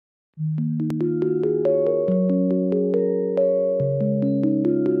The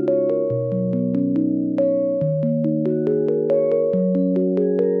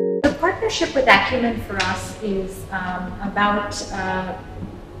partnership with Acumen for us is about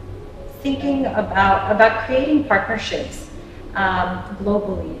thinking about creating partnerships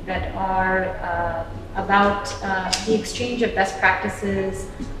globally that are about the exchange of best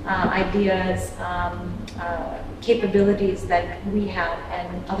practices, ideas, capabilities that we have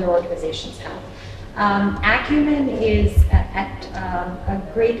and other organizations have. Acumen is at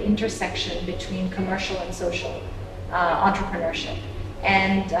a great intersection between commercial and social entrepreneurship.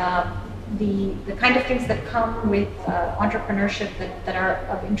 And the kind of things that come with entrepreneurship that are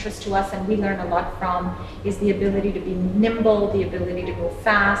of interest to us and we learn a lot from is the ability to be nimble, the ability to move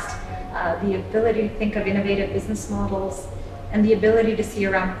fast, the ability to think of innovative business models, and the ability to see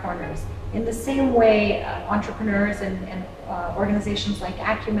around corners. In the same way, entrepreneurs and organizations like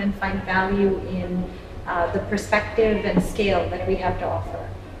Acumen find value in the perspective and scale that we have to offer,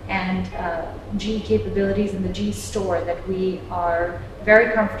 and G capabilities in the G store that we are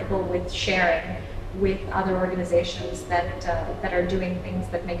very comfortable with sharing with other organizations that are doing things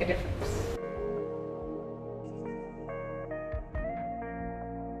that make a difference.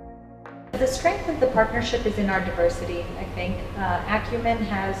 The strength of the partnership is in our diversity, I think. Acumen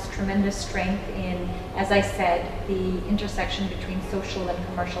has tremendous strength in, as I said, the intersection between social and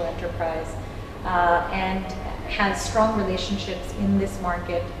commercial enterprise, and has strong relationships in this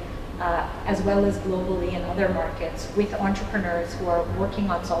market as well as globally in other markets with entrepreneurs who are working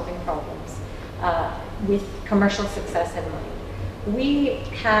on solving problems with commercial success in mind. We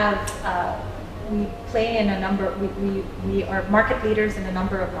play in a number, we are market leaders in a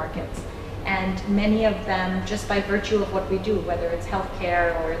number of markets, and many of them, just by virtue of what we do, whether it's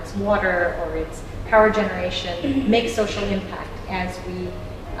healthcare or it's water or it's power generation, make social impact as we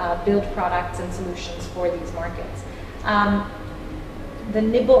build products and solutions for these markets. The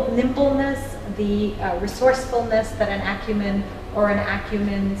nimbleness, the resourcefulness that an Acumen or an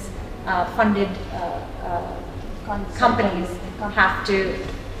Acumen's funded companies have to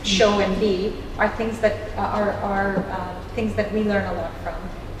show and be are things that things that we learn a lot from.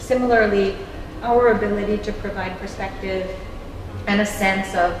 Similarly, our ability to provide perspective and a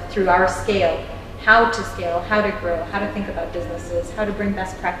sense of, through our scale, how to grow, how to think about businesses, how to bring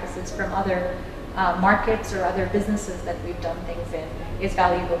best practices from other markets or other businesses that we've done things in is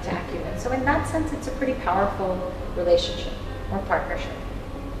valuable to Acumen. So in that sense, it's a pretty powerful relationship or partnership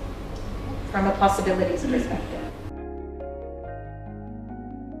from a possibilities perspective.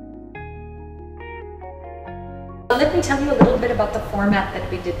 Let me tell you a little bit about the format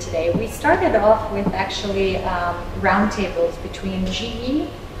that we did today. We started off with actually roundtables between GE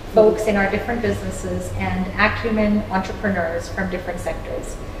folks in our different businesses and Acumen entrepreneurs from different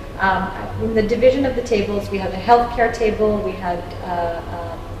sectors. In the division of the tables, we had a healthcare table, we had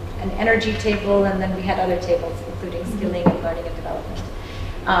an energy table, and then we had other tables, including skilling and learning and development,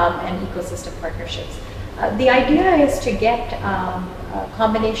 and ecosystem partnerships. The idea is to get a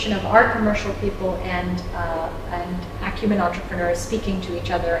combination of our commercial people and Acumen entrepreneurs speaking to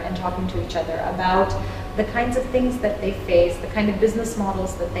each other and talking to each other about the kinds of things that they face, the kind of business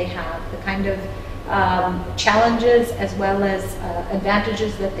models that they have, the kind of challenges as well as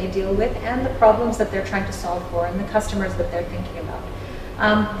advantages that they deal with, and the problems that they're trying to solve for, and the customers that they're thinking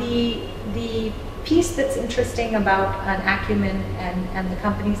about. The piece that's interesting about an Acumen and the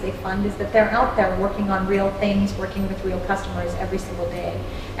companies they fund is that they're out there working on real things, working with real customers every single day,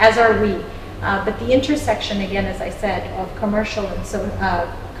 as are we. But the intersection, again, as I said, of commercial and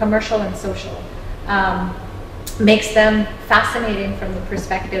social makes them fascinating from the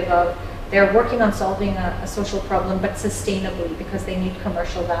perspective of they're working on solving a social problem, but sustainably, because they need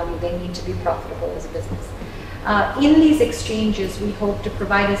commercial value, they need to be profitable as a business. In these exchanges, we hope to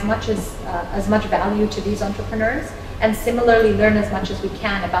provide as much value to these entrepreneurs, and similarly learn as much as we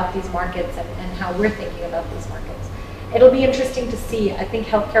can about these markets and how we're thinking about these markets. It'll be interesting to see. I think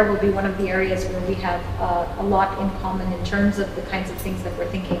healthcare will be one of the areas where we have a lot in common in terms of the kinds of things that we're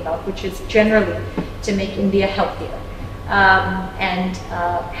thinking about, which is generally to make India healthier and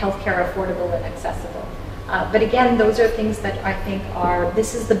healthcare affordable and accessible. But again, those are things that I think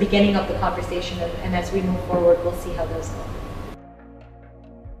this is the beginning of the conversation, and as we move forward, we'll see how those go.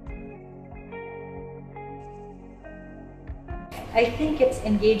 I think it's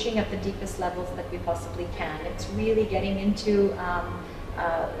engaging at the deepest levels that we possibly can. It's really getting into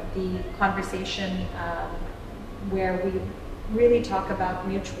the conversation where we really talk about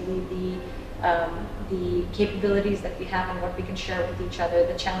mutually the capabilities that we have and what we can share with each other,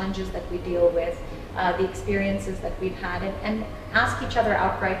 the challenges that we deal with, the experiences that we've had, and ask each other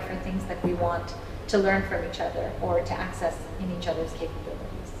outright for things that we want to learn from each other or to access in each other's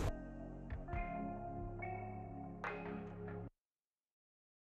capabilities.